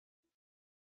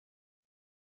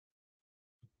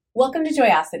Welcome to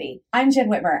Joyosity. I'm Jen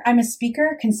Whitmer. I'm a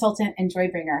speaker, consultant, and joy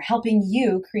bringer, helping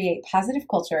you create positive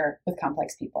culture with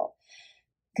complex people.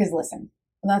 Because listen,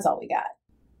 that's all we got.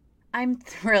 I'm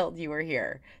thrilled you are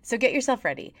here. So get yourself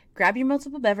ready. Grab your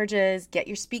multiple beverages, get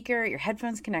your speaker, your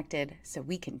headphones connected so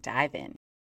we can dive in.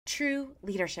 True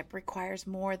leadership requires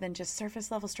more than just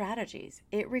surface level strategies.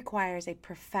 It requires a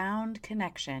profound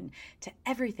connection to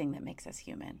everything that makes us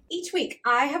human. Each week,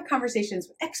 I have conversations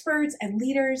with experts and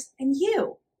leaders and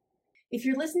you. If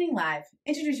you're listening live,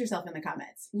 introduce yourself in the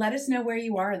comments. Let us know where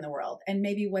you are in the world and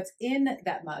maybe what's in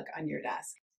that mug on your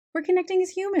desk. We're connecting as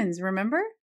humans, remember?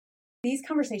 These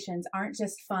conversations aren't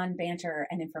just fun banter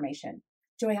and information.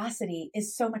 Joyosity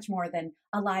is so much more than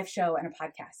a live show and a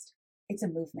podcast. It's a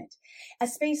movement, a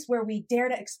space where we dare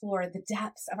to explore the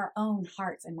depths of our own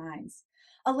hearts and minds,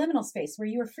 a liminal space where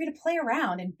you are free to play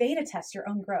around and beta test your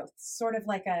own growth, sort of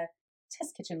like a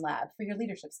test kitchen lab for your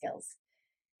leadership skills.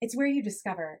 It's where you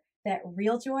discover that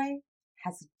real joy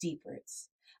has deep roots,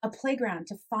 a playground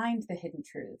to find the hidden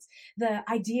truths, the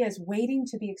ideas waiting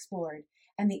to be explored,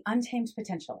 and the untamed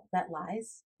potential that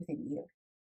lies within you.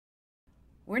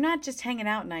 We're not just hanging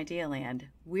out in Idea Land.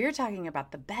 We're talking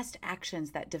about the best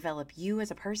actions that develop you as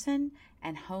a person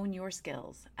and hone your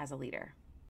skills as a leader.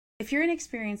 If you're an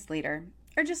experienced leader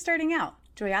or just starting out,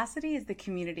 Joyosity is the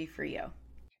community for you.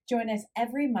 Join us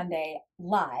every Monday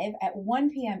live at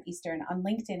 1 p.m. Eastern on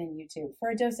LinkedIn and YouTube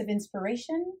for a dose of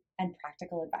inspiration and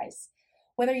practical advice.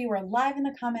 Whether you are live in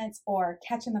the comments or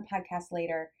catching the podcast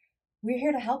later, we're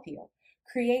here to help you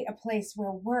create a place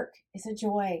where work is a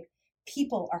joy,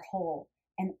 people are whole,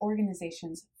 and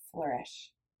organizations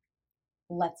flourish.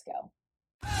 Let's go.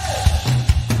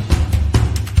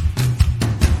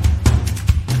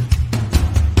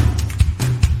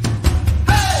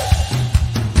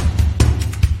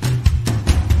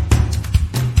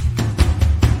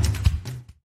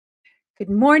 Good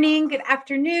morning, good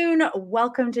afternoon.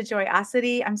 Welcome to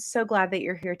Joyosity. I'm so glad that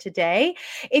you're here today.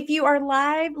 If you are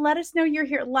live, let us know you're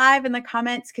here live in the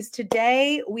comments because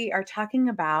today we are talking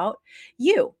about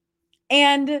you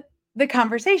and the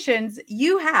conversations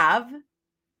you have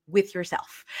with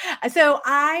yourself. So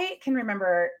I can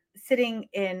remember sitting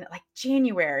in like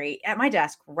January at my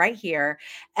desk right here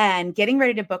and getting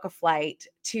ready to book a flight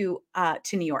to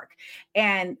New York.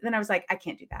 And then I was like, I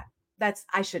can't do that.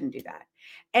 I shouldn't do that.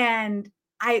 And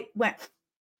I went,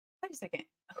 wait a second,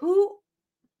 who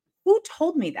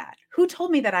told me that? Who told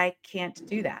me that I can't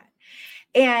do that?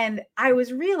 And I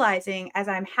was realizing as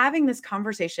I'm having this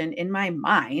conversation in my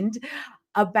mind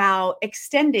about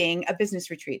extending a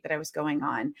business retreat that I was going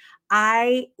on,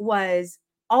 I was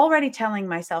already telling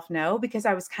myself no because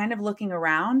I was kind of looking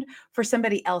around for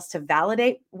somebody else to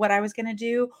validate what I was going to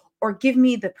do or give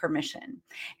me the permission.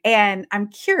 And I'm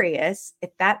curious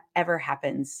if that ever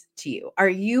happens to you. Are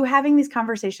you having these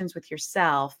conversations with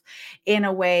yourself in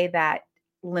a way that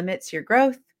limits your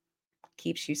growth,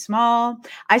 keeps you small?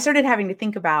 I started having to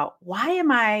think about, why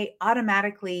am I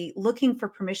automatically looking for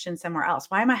permission somewhere else?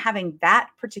 Why am I having that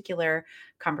particular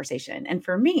conversation? And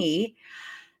for me,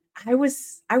 I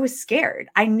was scared.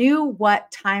 I knew what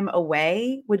time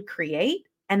away would create,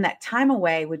 and that time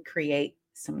away would create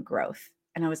some growth.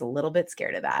 And I was a little bit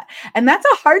scared of that. And that's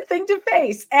a hard thing to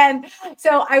face. And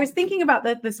so I was thinking about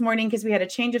that this morning because we had a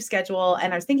change of schedule,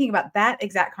 and I was thinking about that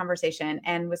exact conversation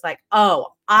and was like, oh,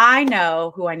 I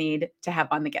know who I need to have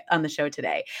on the show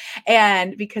today.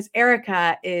 And because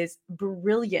Erica is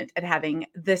brilliant at having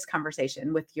this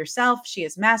conversation with yourself, she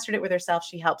has mastered it with herself.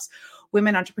 She helps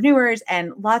women entrepreneurs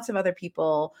and lots of other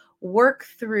people work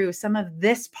through some of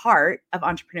this part of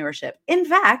entrepreneurship. In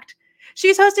fact,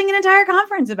 she's hosting an entire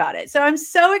conference about it. So I'm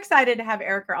so excited to have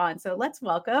Erica on. So let's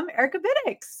welcome Erica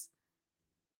Biddix.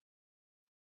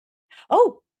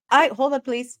 Oh, hold on,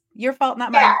 please. Your fault,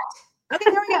 not mine. Okay,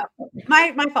 there we go.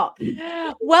 My fault.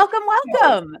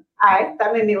 Welcome. Hi,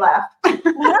 that made me laugh.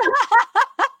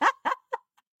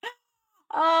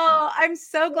 Oh, I'm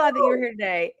so glad that you're here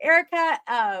today.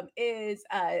 Erica is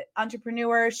an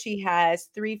entrepreneur. She has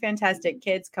 3 fantastic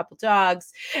kids, couple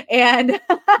dogs, and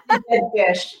a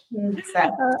fish.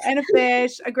 And a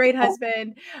fish, a great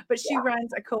husband. But she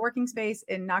runs a co-working space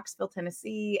in Knoxville,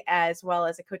 Tennessee, as well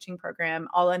as a coaching program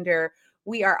all under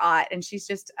We Are Ought. And she's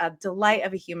just a delight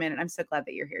of a human. And I'm so glad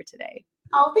that you're here today.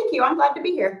 Oh, thank you. I'm glad to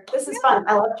be here. This is fun.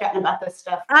 I love chatting about this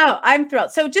stuff. Oh, I'm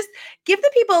thrilled. So just give the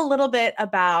people a little bit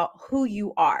about who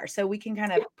you are so we can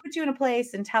kind of put you in a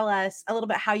place and tell us a little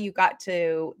bit how you got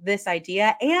to this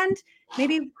idea and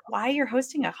maybe why you're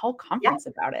hosting a whole conference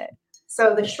about it.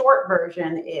 So the short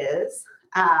version is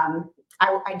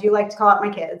I do like to call out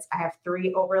my kids. I have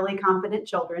 3 overly confident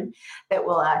children that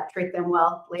will treat them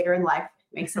well later in life.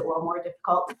 Makes it a little more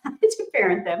difficult to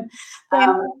parent them.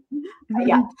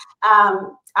 Yeah.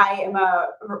 I am a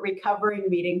recovering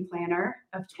meeting planner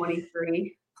of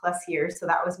 23 plus years. So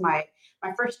that was my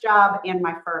first job and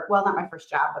not my first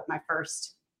job, but my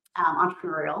first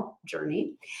entrepreneurial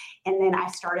journey. And then I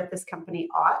started this company,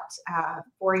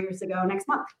 4 years ago next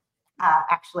month,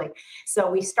 actually.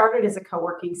 So we started as a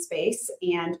co-working space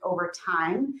and over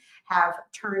time have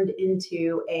turned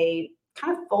into a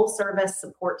kind of full service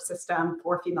support system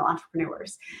for female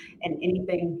entrepreneurs and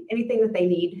anything that they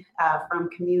need, from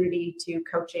community to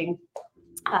coaching,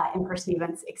 in-person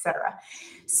events, etc.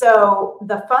 So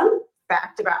the fun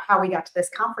fact about how we got to this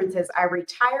conference is I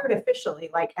retired officially,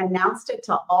 like announced it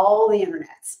to all the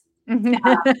internets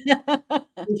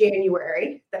in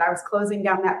January that I was closing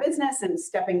down that business and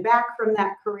stepping back from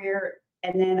that career.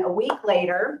 And then a week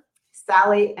later,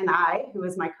 Sally and I, who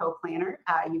is my co-planner,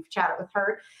 you've chatted with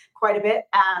her quite a bit.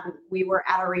 We were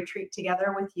at a retreat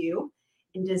together with you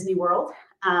in Disney World,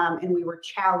 and we were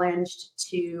challenged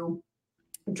to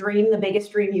dream the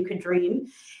biggest dream you could dream.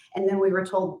 And then we were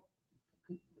told,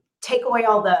 take away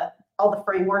all the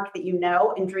framework that you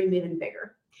know and dream even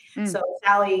bigger. So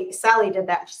Sally did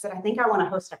that. She said, I think I want to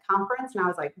host a conference. And I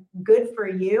was like, good for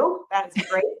you. That is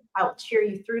great. I will cheer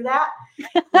you through that.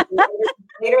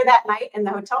 Later that night in the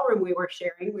hotel room we were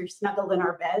sharing, we were snuggled in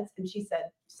our beds. And she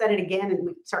said it again. And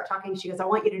we start talking. She goes, I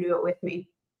want you to do it with me.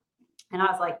 And I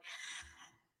was like,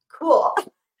 cool.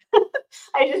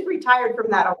 I just retired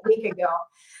from that a week ago.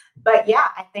 But yeah,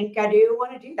 I think I do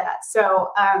want to do that.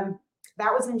 So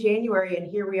that was in January. And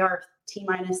here we are,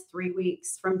 T-minus 3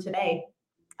 weeks from today.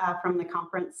 From the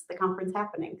conference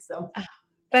happening. So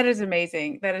that is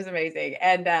amazing. That is amazing.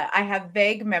 And I have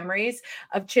vague memories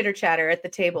of chitter chatter at the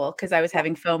table because I was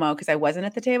having FOMO because I wasn't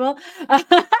at the table.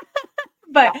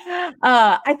 But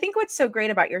I think what's so great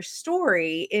about your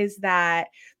story is that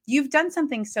you've done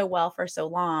something so well for so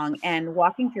long, and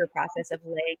walking through a process of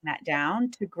laying that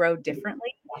down to grow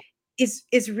differently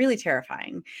is really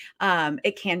terrifying.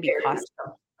 It can be costly.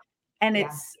 And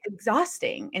it's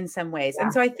exhausting in some ways.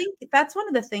 And so I think that's one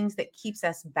of the things that keeps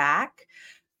us back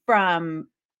from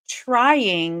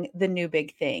trying the new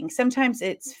big thing. Sometimes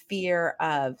it's fear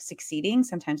of succeeding.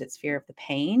 Sometimes it's fear of the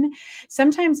pain.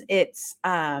 Sometimes it's,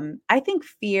 I think,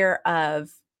 fear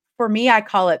of, for me, I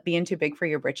call it being too big for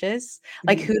your britches.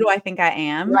 Like, who do I think I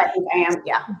am? Right, I am,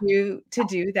 yeah. To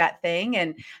do that thing.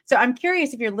 And so I'm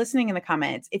curious if you're listening in the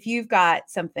comments, if you've got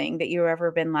something that you've ever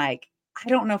been like, I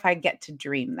don't know if I get to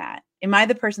dream that. Am I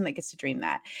the person that gets to dream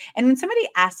that? And when somebody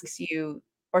asks you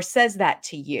or says that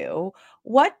to you,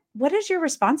 what is your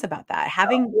response about that?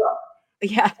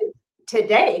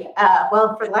 Today,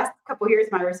 well, for the last couple of years,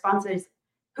 my response is,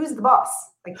 who's the boss?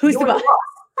 Like, who's the boss?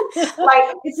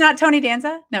 Like, it's not Tony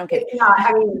Danza? No, okay. It's not.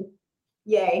 I mean,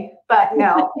 yay. But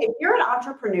no, if you're an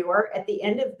entrepreneur at the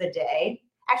end of the day,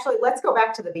 actually, let's go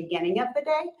back to the beginning of the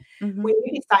day. Mm-hmm. When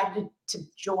you decided to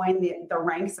join the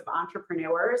ranks of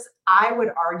entrepreneurs, I would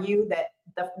argue that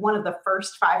one of the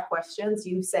first 5 questions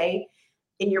you say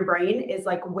in your brain is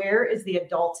like, where is the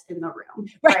adult in the room?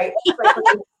 Right? Like when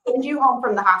they send you home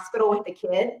from the hospital with the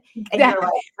kid, and you're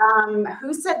like,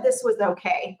 who said this was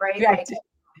okay? Right? Like,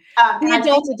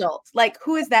 the adult. Like,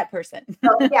 who is that person?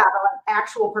 The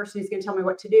actual person who's going to tell me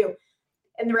what to do.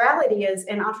 And the reality is,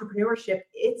 in entrepreneurship,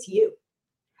 it's you.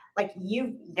 Like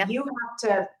you have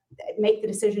to make the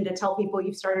decision to tell people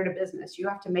you've started a business. You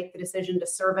have to make the decision to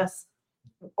service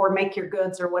or make your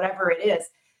goods or whatever it is.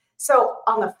 So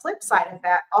on the flip side of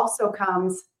that also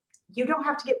comes, you don't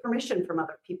have to get permission from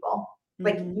other people. Mm-hmm.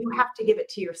 Like you have to give it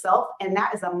to yourself. And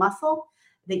that is a muscle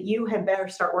that you had better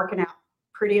start working out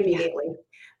pretty immediately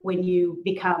when you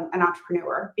become an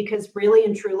entrepreneur. Because really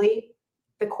and truly,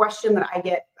 the question that I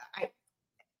get,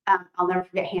 I'll never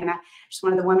forget Hannah. She's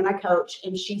one of the women I coach.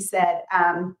 And she said,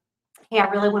 hey, I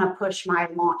really want to push my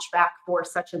launch back for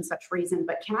such and such reason,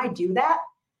 but can I do that?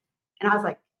 And I was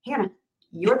like, Hannah,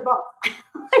 you're the boss.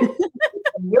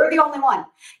 You're the only one.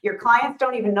 Your clients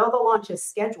don't even know the launch is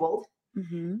scheduled.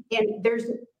 Mm-hmm. And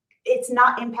it's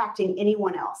not impacting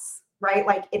anyone else, right?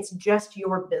 Like it's just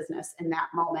your business in that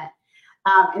moment.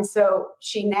 And so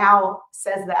she now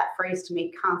says that phrase to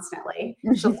me constantly.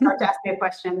 She'll start to ask me a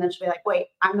question and then she'll be like, wait,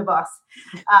 I'm the boss.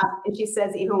 And she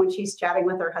says, even when she's chatting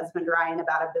with her husband, Ryan,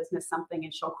 about a business something,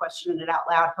 and she'll question it out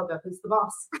loud, he'll go, who's the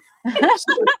boss? She goes,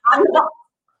 I'm the boss.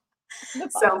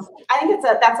 So I think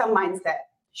that's a mindset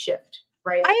shift.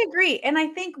 Right. I agree. And I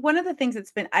think one of the things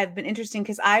I've been interesting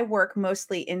because I work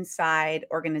mostly inside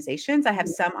organizations. I have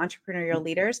some entrepreneurial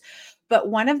leaders, but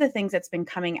one of the things that's been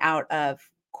coming out of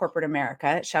corporate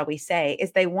America, shall we say,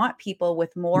 is they want people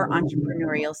with more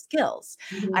entrepreneurial skills.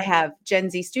 I have Gen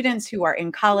Z students who are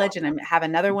in college, and I have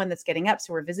another one that's getting up.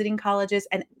 So we're visiting colleges,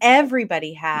 and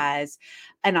everybody has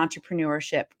an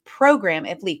entrepreneurship program,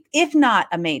 at least, if not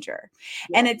a major.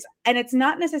 And it's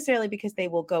not necessarily because they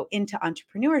will go into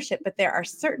entrepreneurship, but there are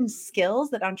certain skills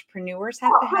that entrepreneurs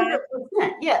have to have.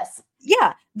 100%, yes.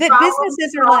 Yeah, that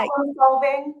businesses are like, problem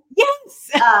solving.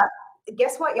 yes.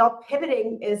 Guess what, y'all?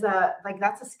 Pivoting is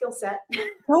that's a skill set.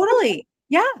 Totally.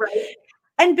 Yeah. Right.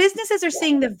 And businesses are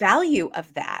seeing the value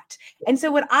of that. And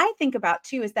so what I think about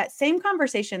too is that same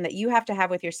conversation that you have to have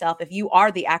with yourself if you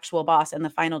are the actual boss and the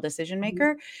final decision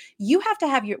maker, you have to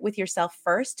have with yourself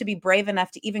first to be brave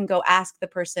enough to even go ask the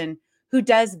person who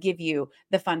does give you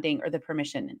the funding or the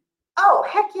permission. Oh,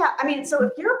 heck yeah. I mean, so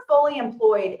if you're fully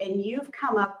employed and you've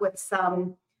come up with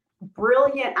some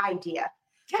brilliant idea,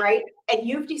 right? And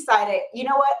you've decided, you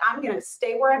know what, I'm going to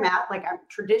stay where I'm at. Like I'm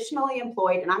traditionally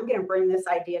employed and I'm going to bring this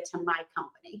idea to my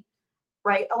company,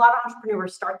 right? A lot of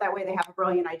entrepreneurs start that way. They have a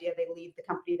brilliant idea. They leave the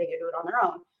company, they go do it on their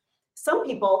own. Some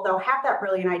people, they'll have that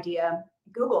brilliant idea.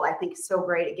 Google, I think, is so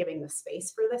great at giving the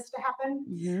space for this to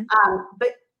happen.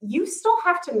 But you still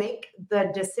have to make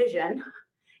the decision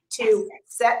to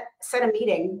set a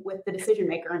meeting with the decision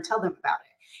maker and tell them about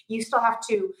it. You still have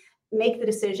to make the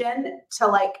decision to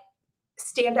like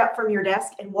stand up from your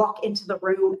desk and walk into the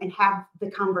room and have the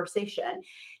conversation.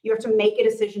 You have to make a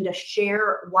decision to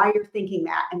share why you're thinking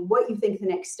that and what you think the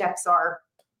next steps are.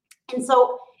 And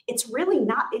so it's really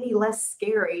not any less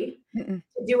scary to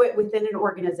do it within an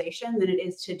organization than it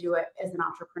is to do it as an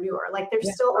entrepreneur. Like there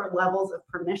still are levels of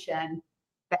permission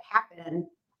that happen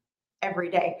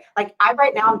every day. Like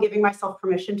right now I'm giving myself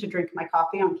permission to drink my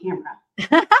coffee on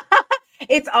camera.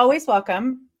 It's always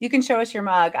welcome. You can show us your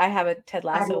mug. I have a Ted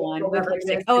Lasso one with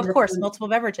lipstick. Oh, of course, multiple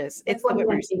beverages. It's the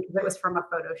Whitmers. It was from a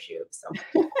photo shoot. So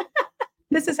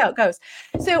this is how it goes.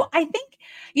 So I think,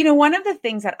 one of the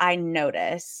things that I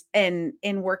notice in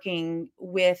working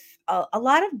with a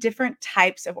lot of different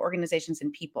types of organizations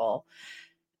and people,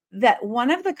 that one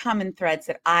of the common threads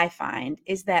that I find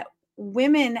is that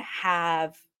women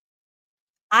have,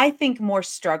 I think, more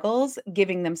struggles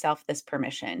giving themselves this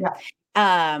permission.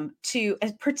 To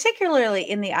particularly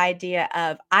in the idea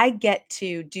of I get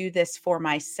to do this for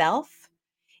myself,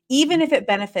 even if it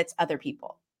benefits other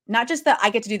people. Not just that I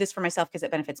get to do this for myself because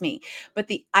it benefits me, but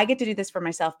I get to do this for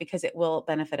myself because it will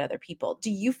benefit other people.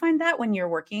 Do you find that when you're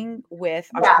working with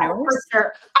entrepreneurs? For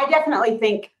sure. I definitely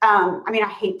think,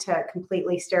 I hate to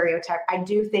completely stereotype. I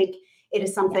do think it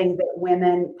is something that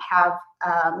women have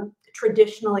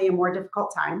traditionally a more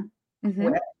difficult time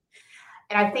with.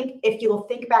 And I think if you'll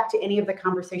think back to any of the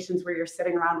conversations where you're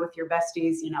sitting around with your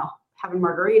besties, having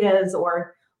margaritas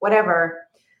or whatever,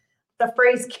 the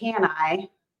phrase "can I"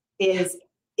 is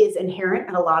inherent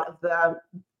in a lot of the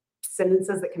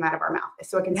sentences that come out of our mouth.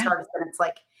 So it can start a sentence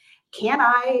like, "Can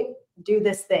I do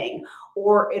this thing?"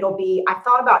 Or it'll be, "I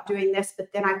thought about doing this,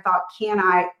 but then I thought, can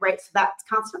I?" Right? So that's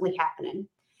constantly happening.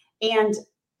 And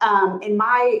in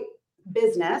my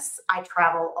business, I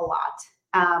travel a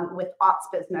lot. With Ott's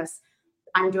business,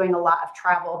 I'm doing a lot of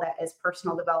travel that is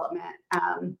personal development,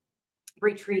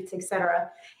 retreats, etc.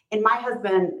 And my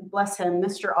husband, bless him,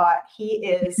 Mr. Ott, he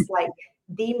is like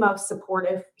the most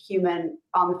supportive human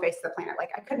on the face of the planet.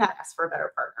 Like I could not ask for a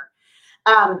better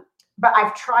partner. But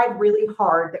I've tried really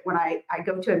hard that when I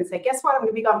go to him and say, "Guess what? I'm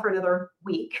going to be gone for another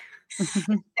week,"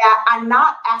 that I'm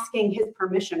not asking his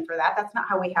permission for that. That's not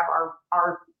how we have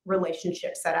our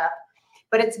relationship set up.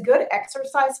 But it's good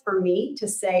exercise for me to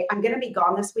say, "I'm going to be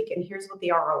gone this week, and here's what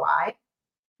the ROI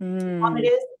on it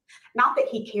is." Not that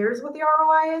he cares what the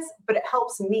ROI is, but it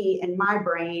helps me in my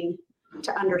brain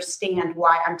to understand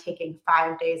why I'm taking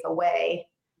 5 days away,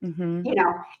 in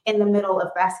the middle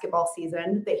of basketball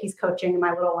season that he's coaching and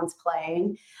my little one's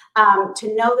playing,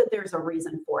 to know that there's a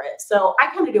reason for it. So I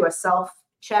kind of do a self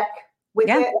check with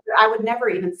it. I would never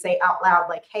even say out loud,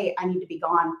 like, "Hey, I need to be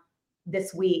gone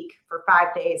this week for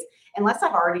 5 days," unless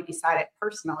I've already decided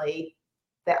personally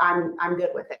that I'm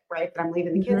good with it, right? That I'm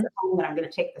leaving the kids at home, that I'm going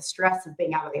to take the stress of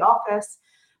being out of the office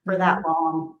for that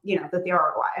long, that the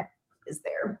ROI is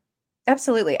there.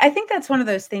 Absolutely. I think that's one of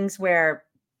those things where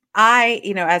I,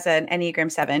 as an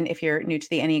Enneagram 7, if you're new to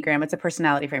the Enneagram, it's a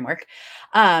personality framework.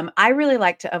 I really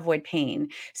like to avoid pain.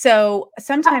 So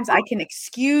sometimes I can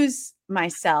excuse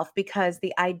myself because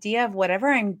the idea of whatever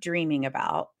I'm dreaming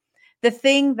about, the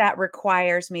thing that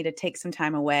requires me to take some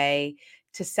time away,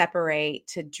 to separate,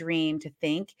 to dream, to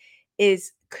think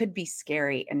could be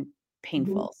scary and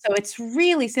painful. So it's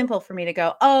really simple for me to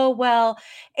go, oh, well,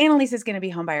 Annalise is going to be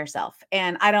home by herself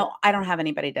and I don't have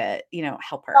anybody to,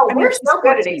 help her. Oh, I mean, we're she so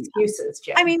good supports at me enough. excuses,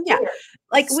 Jen. I mean, yeah, We're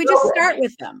like we so just good. start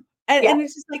with them. And, Yeah. and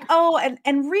it's just like, oh,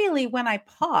 and really when I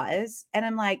pause and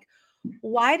I'm like,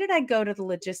 why did I go to the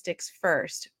logistics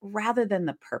first rather than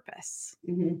the purpose?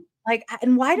 Mhm. Like,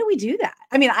 and why do we do that?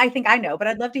 I mean, I think I know, but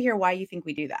I'd love to hear why you think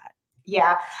we do that.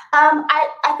 Yeah.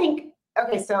 I think,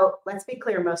 okay, so let's be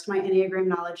clear. Most of my Enneagram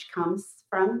knowledge comes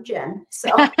from Jen. So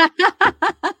if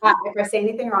I say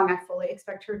anything wrong, I fully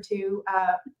expect her to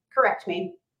correct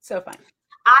me. So fun.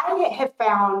 I have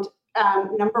found,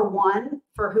 number one,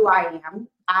 for who I am,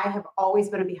 I have always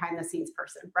been a behind the scenes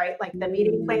person, right? Like the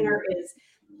meeting planner is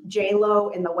J-Lo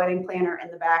and the wedding planner in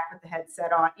the back with the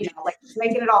headset on, like she's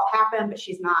making it all happen, but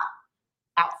she's not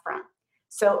out front.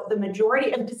 So the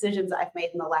majority of decisions I've made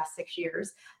in the last 6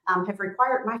 years have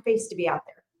required my face to be out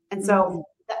there. And so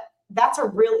that's a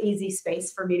real easy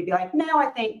space for me to be like, no, I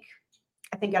think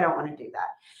I don't want to do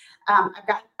that.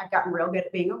 I've gotten real good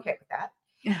at being okay with that.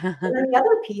 And then the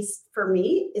other piece for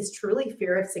me is truly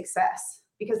fear of success.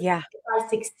 Because if I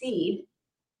succeed,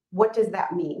 what does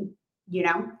that mean?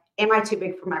 Am I too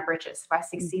big for my britches? If I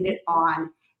succeeded on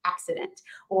accident,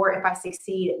 or if I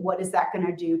succeed, what is that going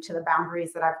to do to the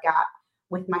boundaries that I've got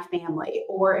with my family?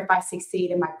 Or if I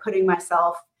succeed, am I putting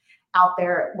myself out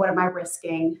there? What am I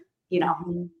risking,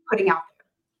 putting out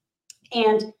there?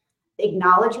 And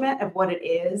acknowledgement of what it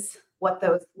is, what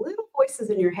those little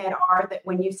voices in your head are that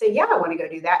when you say, yeah, I want to go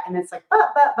do that. And it's like,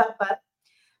 but,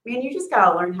 man, you just got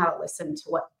to learn how to listen to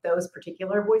what those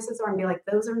particular voices are and be like,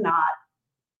 those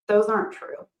aren't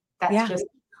true. That's just a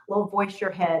little voice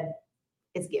your head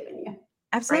is giving you.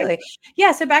 Absolutely. Right?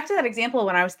 Yeah. So back to that example,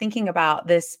 when I was thinking about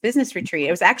this business retreat,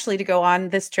 it was actually to go on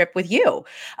this trip with you.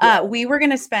 We were going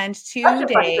to spend 2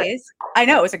 days. I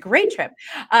know it was a great trip.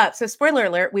 So spoiler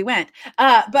alert, we went.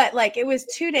 But like it was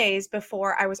 2 days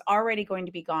before I was already going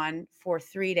to be gone for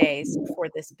 3 days for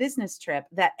this business trip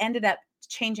that ended up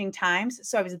changing times.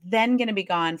 So I was then going to be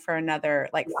gone for another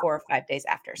like 4 or 5 days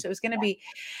after. So it was going to be.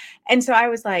 And so I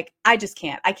was like, I just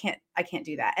can't. I can't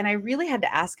do that. And I really had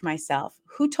to ask myself,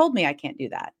 who told me I can't do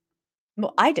that?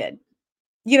 Well, I did.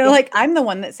 Like I'm the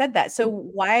one that said that. So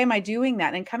why am I doing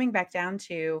that? And coming back down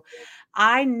to,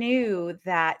 I knew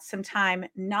that sometime,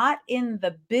 not in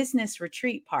the business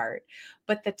retreat part,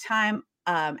 but the time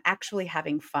actually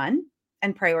having fun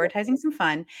and prioritizing some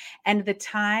fun, and the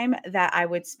time that I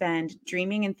would spend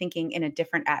dreaming and thinking in a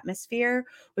different atmosphere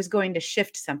was going to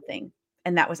shift something.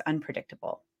 And that was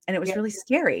unpredictable. And it was really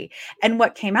scary. And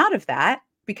what came out of that,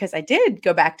 because I did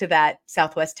go back to that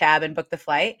Southwest tab and book the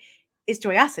flight, is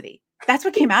joyosity. That's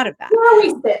what came out of that.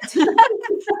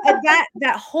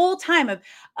 that whole time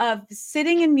of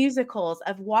sitting in musicals,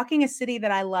 of walking a city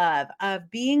that I love,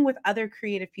 of being with other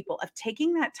creative people, of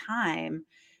taking that time,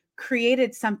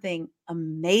 created something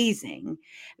amazing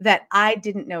that I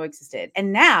didn't know existed.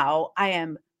 And now I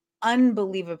am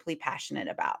unbelievably passionate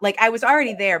about. Like I was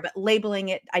already there, but labeling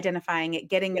it, identifying it,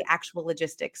 getting the actual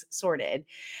logistics sorted.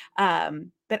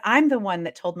 But I'm the one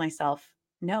that told myself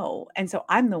no. And so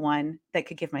I'm the one that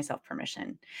could give myself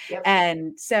permission.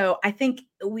 And so I think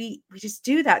we just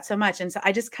do that so much. And so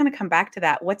I just kind of come back to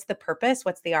that. What's the purpose?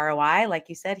 What's the ROI? Like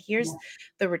you said, here's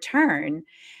the return.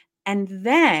 And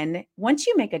then once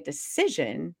you make a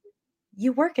decision,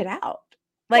 you work it out.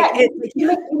 Like you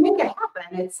make it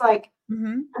happen. It's like, I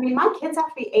mean, my kids have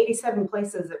to be 87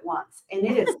 places at once, and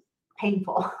it is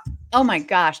painful. Oh my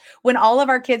gosh. When all of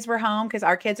our kids were home, because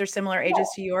our kids are similar ages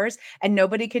to yours, and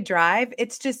nobody could drive,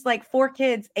 it's just like 4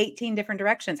 kids, 18 different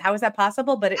directions. How is that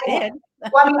possible? But it did.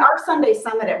 Well, I mean, our Sunday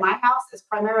summit at my house is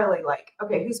primarily like,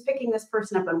 okay, who's picking this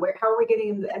person up and how are we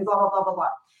getting them, and blah, blah, blah, blah, blah.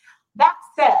 That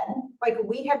said, like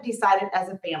we have decided as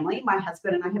a family, my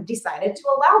husband and I have decided to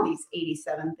allow these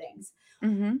 87 things.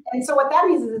 And so what that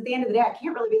means is at the end of the day, I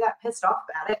can't really be that pissed off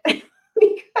about it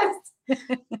because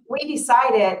we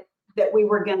decided that we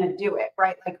were going to do it,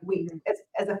 right? Like we,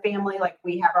 as a family, like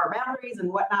we have our boundaries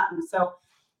and whatnot. And so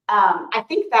I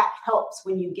think that helps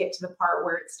when you get to the part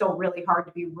where it's still really hard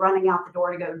to be running out the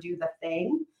door to go do the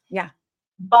thing. Yeah.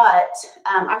 But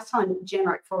I was telling Jen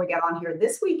right before we got on here,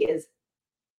 this week is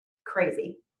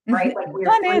crazy, right? Like we're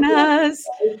bananas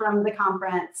from the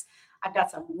conference. I've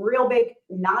got some real big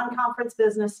non-conference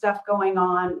business stuff going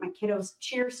on. My kiddos'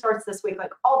 cheer starts this week,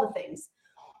 like all the things.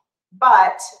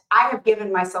 But I have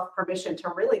given myself permission to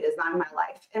really design my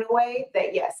life in a way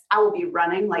that, yes, I will be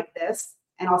running like this.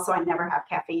 And also I never have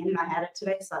caffeine and I had it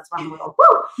today. So that's why I'm a little,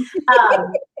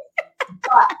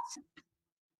 but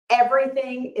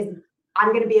everything is, I'm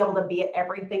going to be able to be at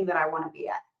everything that I want to be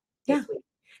at this week.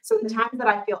 So the times that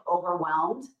I feel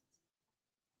overwhelmed,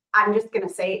 I'm just going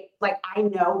to say, like, I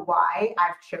know why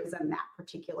I've chosen that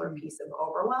particular piece of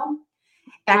overwhelm.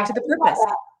 Back to the purpose.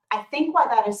 I think why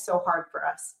that is so hard for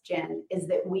us, Jen, is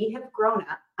that we have grown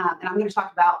up, and I'm going to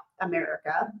talk about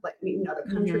America, like, the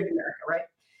country of America, right?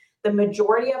 The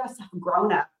majority of us have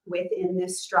grown up within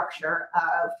this structure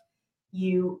of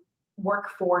you work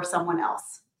for someone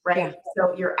else, right? Yeah.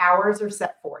 So your hours are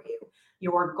set for you.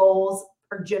 Your goals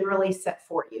are generally set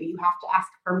for you. You have to ask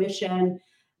permission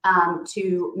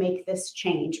to make this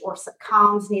change, or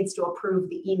comms needs to approve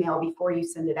the email before you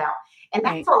send it out. And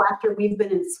that's all after we've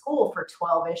been in school for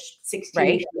 12-ish,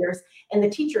 16 years. And the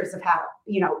teachers have had,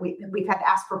 we've had to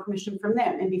ask for permission from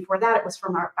them. And before that, it was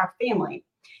from our family.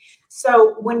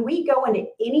 So when we go into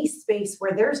any space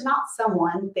where there's not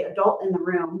someone, the adult in the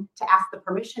room, to ask the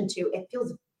permission to, it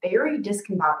feels very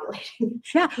discombobulating.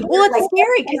 Yeah. Well, it's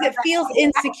scary because it feels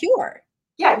insecure.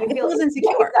 Yeah, you feel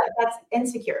insecure. Yeah, that's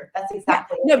insecure. That's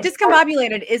exactly it. No,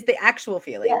 discombobulated is the actual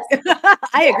feeling. Yes.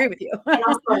 I agree with you. And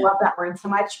also I love that word so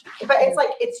much. But it's like,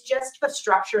 it's just the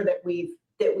structure that we've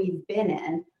been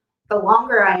in. The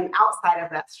longer I am outside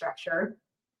of that structure,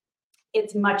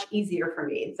 it's much easier for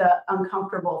me. The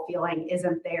uncomfortable feeling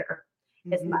isn't there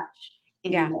as much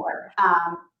anymore.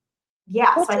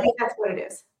 So I think that's what it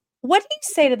is. What do you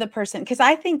say to the person? Because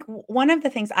I think one of the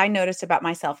things I noticed about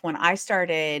myself when I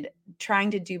started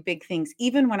trying to do big things,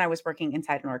 even when I was working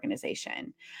inside an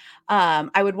organization,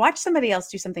 I would watch somebody else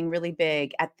do something really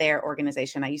big at their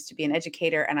organization. I used to be an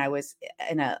educator, and I was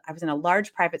in a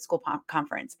large private school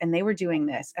conference, and they were doing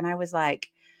this, and I was like,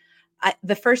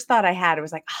 the first thought I had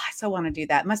was like, oh, I so want to do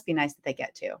that. It must be nice that they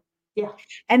get to. Yeah.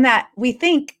 And that we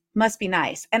think must be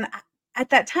nice. And at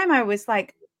that time I was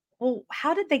like, well,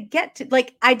 how did they get to,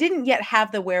 like, I didn't yet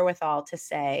have the wherewithal to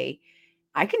say,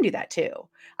 I can do that too.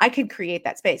 I could create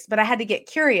that space, but I had to get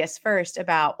curious first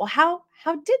about, well, how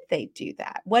did they do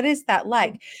that? What is that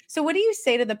like? So what do you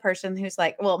say to the person who's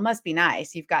like, well, it must be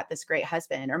nice, you've got this great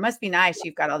husband, or must be nice,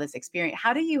 you've got all this experience?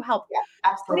 How do you help?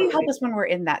 How do you help us when we're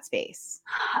in that space?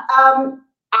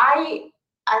 I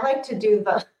like to do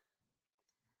the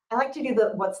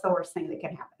what's the worst thing that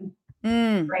can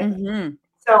happen? Right. Mm-hmm.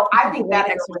 So I think that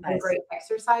is a great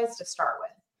exercise to start with.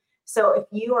 So if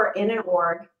you are in an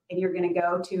org and you're going to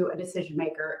go to a decision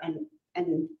maker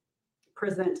and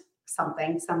present some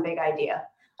big idea,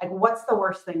 like, what's the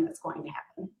worst thing that's going to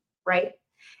happen? Right.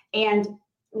 And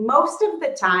most of the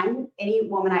time, any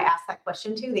woman I ask that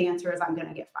question to, the answer is, I'm going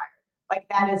to get fired. Like,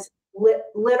 that is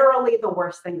literally the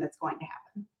worst thing that's going to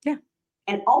happen. Yeah.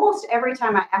 And almost every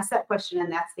time I ask that question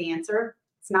and that's the answer,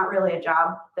 it's not really a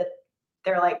job that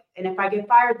they're like, and if I get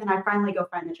fired, then I finally go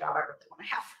find the job I really want to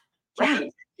have.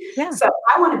 Right? Yeah. So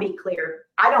I want to be clear.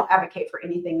 I don't advocate for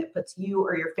anything that puts you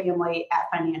or your family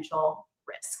at financial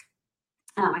risk.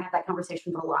 I have that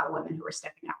conversation with a lot of women who are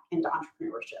stepping out into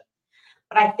entrepreneurship.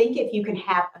 But I think if you can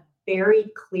have a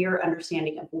very clear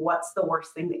understanding of what's the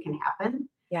worst thing that can happen,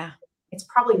 it's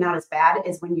probably not as bad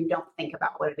as when you don't think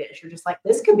about what it is. You're just like,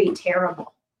 this could be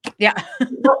terrible. Yeah.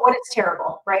 What is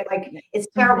terrible, right? Like, it's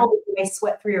terrible that you may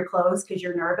sweat through your clothes because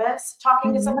you're nervous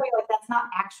talking to somebody. Like, that's not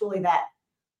actually that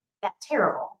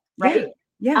terrible, right?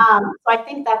 Yeah. So I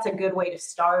think that's a good way to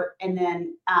start. And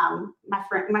then my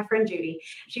friend Judy,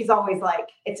 she's always like,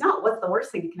 it's not what's the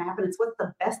worst thing that can happen, it's what's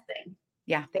the best thing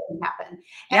that can happen.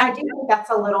 And I do think that's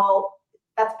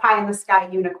pie in the sky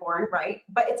unicorn, right?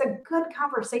 But it's a good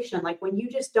conversation. Like, when you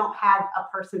just don't have a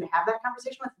person to have that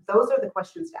conversation with, those are the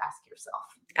questions to ask yourself.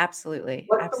 Absolutely.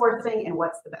 What's the worst thing and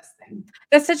what's the best thing?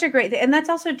 That's such a great thing. And that's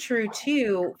also true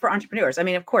too for entrepreneurs. I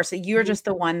mean, of course, you're just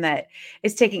the one that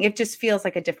is taking, it just feels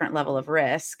like a different level of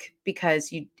risk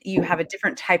because you have a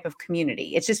different type of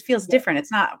community. It just feels different.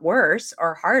 It's not worse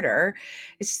or harder.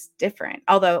 It's different.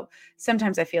 Although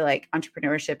sometimes I feel like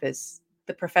entrepreneurship is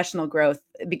the professional growth,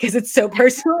 because it's so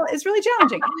personal, is really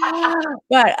challenging.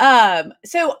 But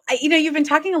so you've been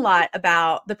talking a lot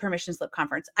about the Permission Slip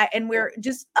Conference, and we're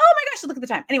just, oh my gosh, look at the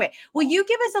time. Anyway, will you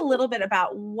give us a little bit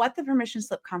about what the Permission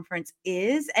Slip Conference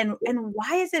is, and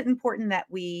why is it important that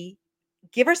we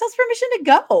give ourselves permission to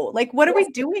go? Like, what are we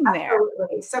doing there?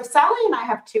 Absolutely. So Sally and I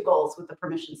have two goals with the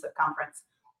Permission Slip Conference.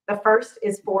 The first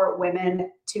is for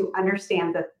women to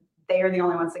understand that they are the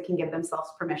only ones that can give themselves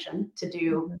permission to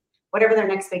do whatever their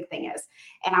next big thing is.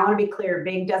 And I want to be clear,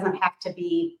 big doesn't have to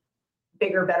be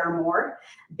bigger, better, more.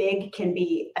 Big can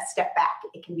be a step back.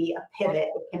 It can be a pivot.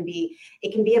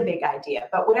 It can be a big idea,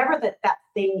 but whatever that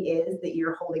thing is that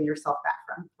you're holding yourself back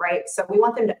from, right? So we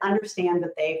want them to understand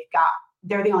that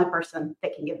they're the only person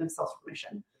that can give themselves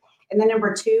permission. And then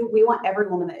number two, we want every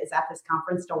woman that is at this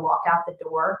conference to walk out the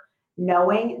door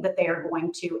knowing that they are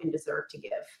going to and deserve to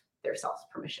give. their self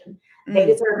permission. They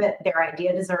deserve it. Their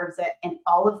idea deserves it. And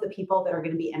all of the people that are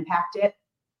going to be impacted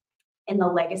and the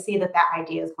legacy that that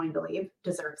idea is going to leave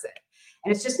deserves it.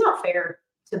 And it's just not fair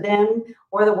to them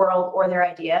or the world or their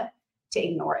idea to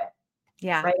ignore it.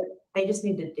 Yeah. Right. They just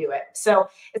need to do it. So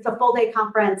it's a full day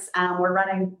conference. We're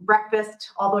running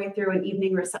breakfast all the way through an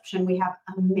evening reception. We have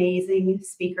amazing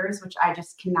speakers, which I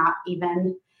just cannot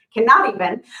even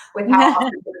with how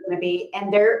awesome they're going to be.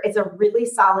 And there is a really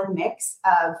solid mix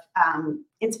of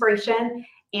inspiration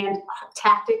and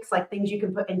tactics, like things you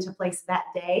can put into place that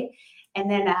day. And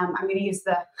then I'm going to use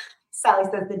Sally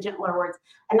says the gentler words,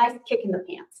 a nice kick in the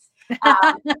pants.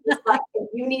 It's like if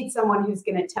you need someone who's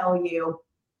going to tell you,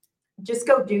 just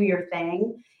go do your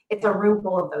thing. It's a room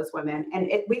full of those women.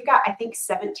 And we've got, I think,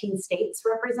 17 states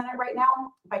represented right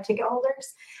now by ticket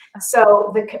holders.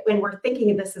 So when we're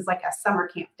thinking of this as like a summer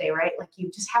camp day, right? Like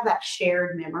you just have that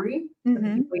shared memory with the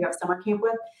people you have summer camp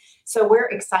with. So we're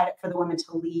excited for the women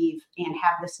to leave and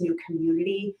have this new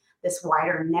community, this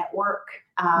wider network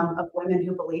of women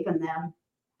who believe in them.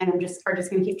 And are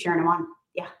just going to keep cheering them on.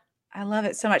 Yeah. I love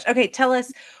it so much. Okay. Tell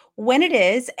us when it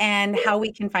is and how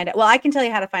we can find out. Well, I can tell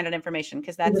you how to find out information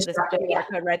because that's the QR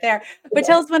code right there. But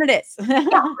tell us when it is.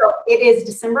 So it is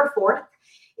December 4th.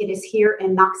 It is here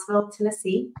in Knoxville,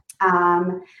 Tennessee.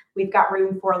 We've got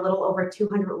room for a little over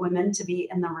 200 women to be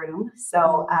in the room.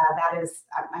 So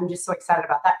I'm just so excited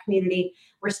about that community.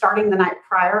 We're starting the night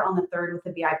prior on the 3rd with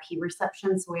a VIP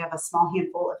reception. So we have a small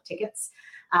handful of tickets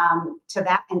to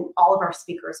that, and all of our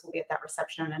speakers will be at that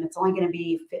reception, and it's only going to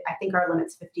be, I think our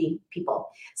limit's 50 people.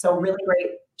 So really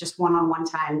great, just one-on-one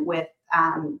time with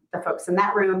the folks in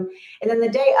that room. And then the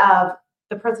day of,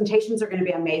 the presentations are going to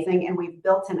be amazing, and we've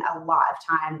built in a lot of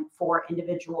time for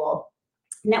individual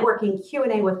networking,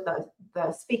 Q&A with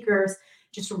the speakers,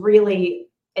 just really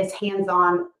as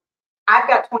hands-on. I've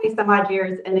got 20 some odd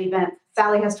years in events.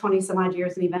 Sally has 20 some odd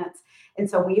years in events. And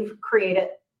so we've created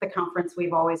the conference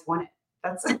we've always wanted.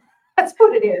 That's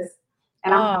what it is.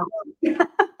 And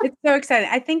it's so exciting.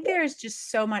 I think there's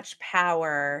just so much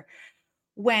power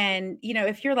when,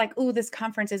 if you're like, oh, this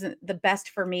conference isn't the best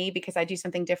for me because I do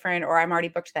something different or I'm already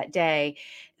booked that day.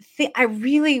 I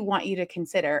really want you to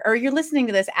consider, or you're listening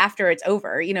to this after it's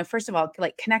over, first of all,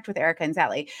 like connect with Erica and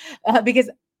Sally because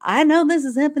I know this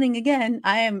is happening again.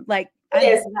 I am like, it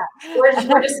is. We're just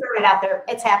throwing it out there.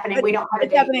 It's happening. We don't have a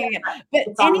date yet,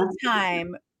 but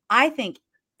anytime I think,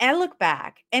 I look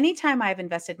back, anytime I've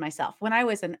invested myself, when I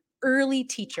was an early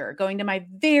teacher going to my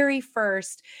very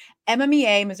first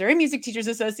MMEA, Missouri Music Teachers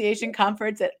Association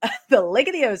conference at the Lake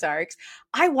of the Ozarks,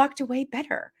 I walked away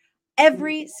better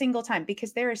every single time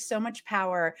because there is so much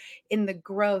power in the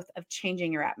growth of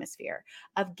changing your atmosphere,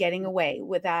 of getting away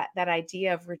with that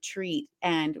idea of retreat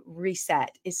and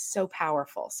reset is so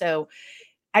powerful. So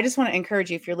I just want to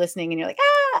encourage you, if you're listening and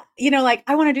you're like,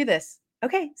 I want to do this.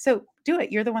 Okay, so do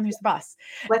it. You're the one who's the boss.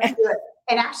 Let's do it.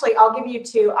 And actually, I'll give you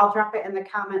two. I'll drop it in the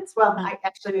comments. Well,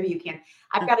 maybe you can.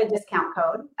 I've got a discount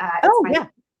code.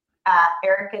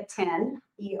 Erica 10,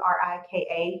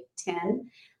 ERIKA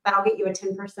 10. That'll get you a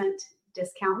 10%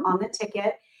 discount on the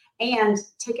ticket. And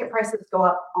ticket prices go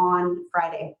up on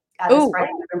Friday. This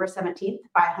Friday, November 17th,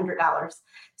 by $100.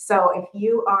 So if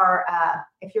you are,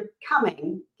 if you're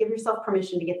coming, give yourself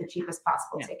permission to get the cheapest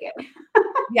possible ticket.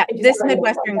 Yeah, this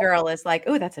Midwestern girl is like,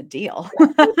 oh, that's a deal.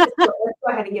 Let's go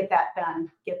ahead and get that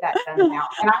done now.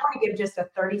 And I want to give just a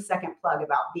 30-second plug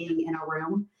about being in a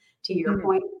room. To your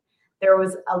point, there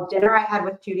was a dinner I had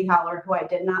with Judy Holler, who I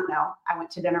did not know. I went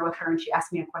to dinner with her, and she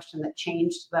asked me a question that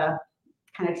changed the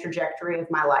kind of trajectory of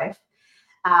my life.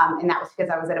 And that was because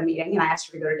I was at a meeting and I asked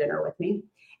her to go to dinner with me.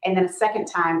 And then a second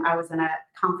time I was in a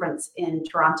conference in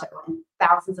Toronto and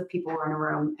thousands of people were in a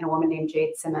room, and a woman named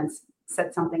Jade Simmons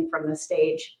said something from the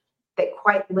stage that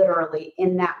quite literally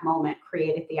in that moment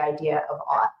created the idea of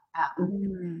awe.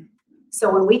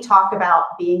 So when we talk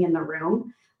about being in the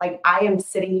room, like I am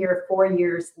sitting here 4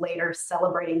 years later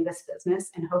celebrating this business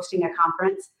and hosting a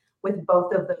conference with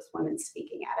both of those women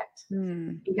speaking at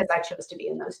it because I chose to be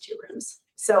in those two rooms.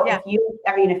 So if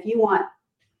you want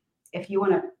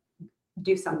to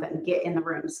do something, get in the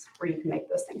rooms where you can make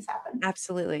those things happen.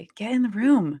 Absolutely. Get in the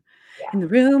room. Yeah. In the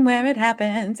room where it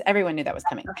happens. Everyone knew that was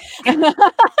coming.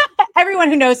 Everyone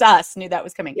who knows us knew that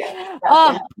was coming.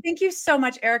 Yeah, thank you so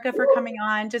much, Erica, for coming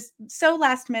on. Just so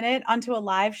last minute onto a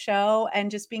live show and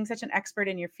just being such an expert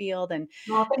in your field and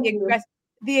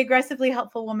the aggressively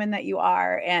helpful woman that you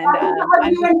are. And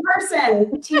I'm you in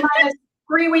person. T-minus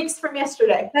 3 weeks from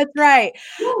yesterday. That's right.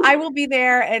 I will be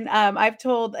there. And I've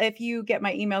told, if you get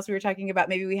my emails, we were talking about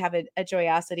maybe we have a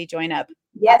Joyosity join up.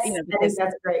 Yes,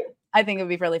 that's great. I think it would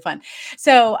be really fun.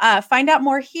 So find out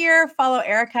more here. Follow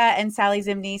Erica and Sally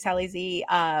Zimney, Sally Z,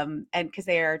 and because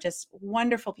they are just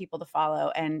wonderful people to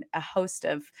follow and a host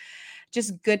of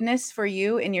just goodness for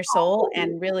you in your soul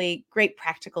and really great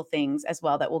practical things as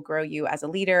well that will grow you as a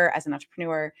leader, as an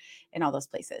entrepreneur, in all those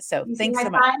places. So thanks so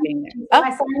much for being there. Oh, my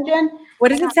son, Jen? What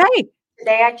does it say?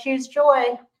 Today I choose joy.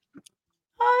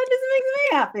 Oh, it just makes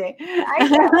me happy. I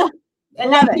know.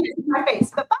 And Love then it. my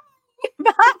face.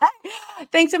 Bye-bye. Bye.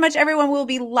 Thanks so much, everyone. We'll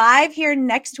be live here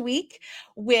next week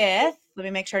with, let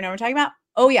me make sure I know what we're talking about.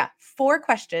 Oh, yeah, 4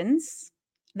 questions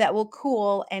that will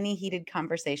cool any heated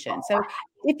conversation. So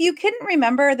if you couldn't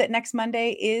remember that next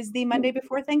Monday is the Monday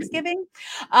before Thanksgiving,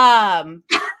 that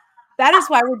is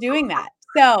why we're doing that.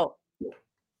 So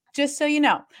just so you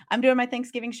know, I'm doing my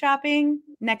Thanksgiving shopping.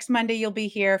 Next Monday, you'll be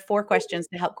here. 4 questions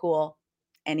to help cool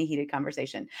any heated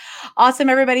conversation. Awesome,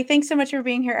 everybody. Thanks so much for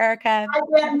being here, Erica.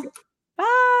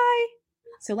 Bye.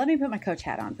 So let me put my coach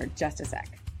hat on for just a sec.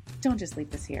 Don't just leave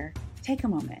this here. Take a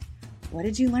moment. What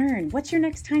did you learn? What's your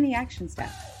next tiny action step?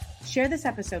 Share this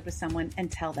episode with someone and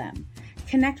tell them.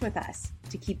 Connect with us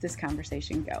to keep this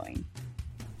conversation going.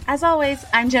 As always,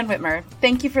 I'm Jen Whitmer.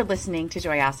 Thank you for listening to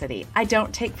Joyosity. I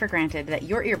don't take for granted that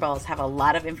your earballs have a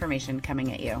lot of information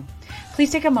coming at you.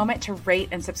 Please take a moment to rate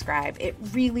and subscribe. It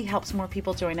really helps more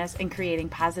people join us in creating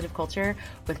positive culture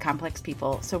with complex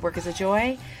people. So work is a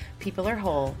joy, people are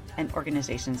whole, and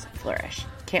organizations flourish.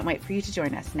 Can't wait for you to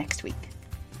join us next week.